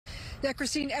Yeah,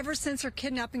 Christine, ever since her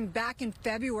kidnapping back in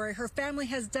February, her family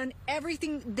has done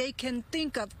everything they can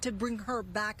think of to bring her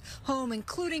back home,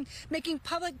 including making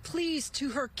public pleas to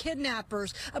her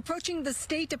kidnappers, approaching the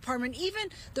State Department, even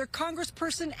their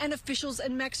congressperson and officials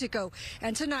in Mexico.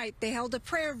 And tonight, they held a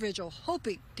prayer vigil,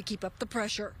 hoping to keep up the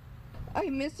pressure. I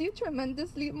miss you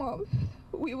tremendously, Mom.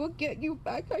 We will get you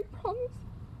back, I promise.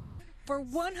 For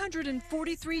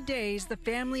 143 days, the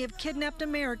family of kidnapped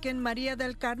American Maria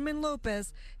del Carmen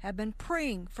Lopez have been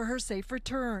praying for her safe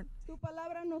return. Tu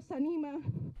palabra nos anima.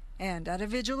 And at a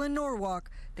vigil in Norwalk,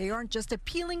 they aren't just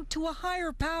appealing to a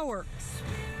higher power,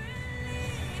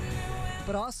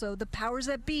 but also the powers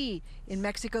that be in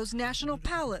Mexico's National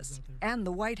Palace and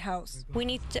the White House. We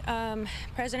need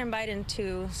President Biden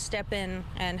to step in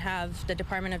and have the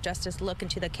Department of Justice look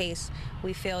into the case.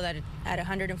 We feel that at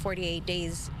 148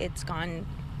 days, it's gone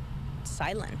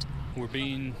silent. We're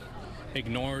being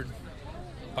ignored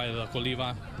by the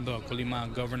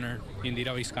Colima governor,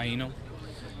 Indira Vizcaíno.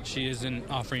 She isn't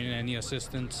offering any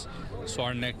assistance, so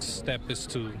our next step is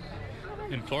to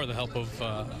implore the help of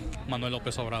Manuel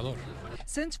López Obrador.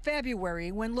 Since February,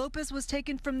 when Lopez was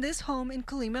taken from this home in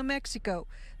Colima, Mexico,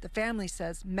 the family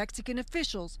says Mexican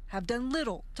officials have done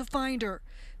little to find her,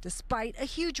 despite a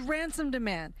huge ransom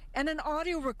demand and an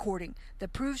audio recording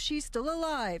that proves she's still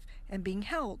alive and being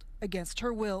held against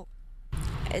her will.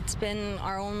 It's been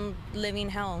our own living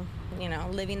hell,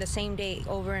 living the same day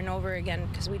over and over again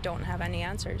because we don't have any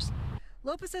answers.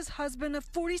 Lopez's husband of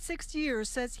 46 years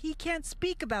says he can't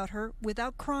speak about her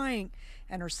without crying,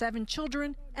 and her 7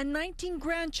 children and 19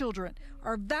 grandchildren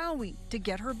are vowing to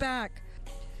get her back,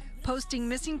 posting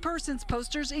missing persons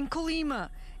posters in Colima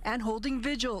and holding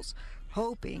vigils,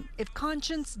 hoping if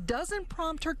conscience doesn't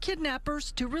prompt her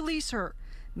kidnappers to release her,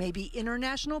 maybe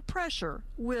international pressure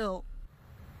will.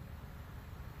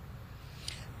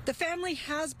 The family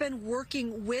has been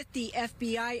working with the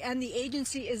FBI, and the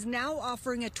agency is now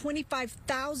offering a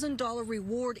 $25,000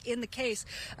 reward in the case.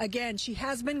 Again, she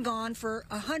has been gone for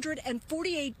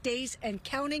 148 days and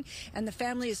counting, and the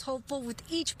family is hopeful with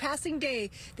each passing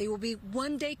day they will be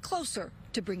one day closer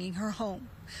to bringing her home.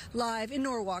 Live in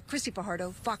Norwalk, Christy Fajardo,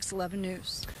 Fox 11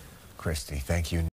 News. Christy, thank you.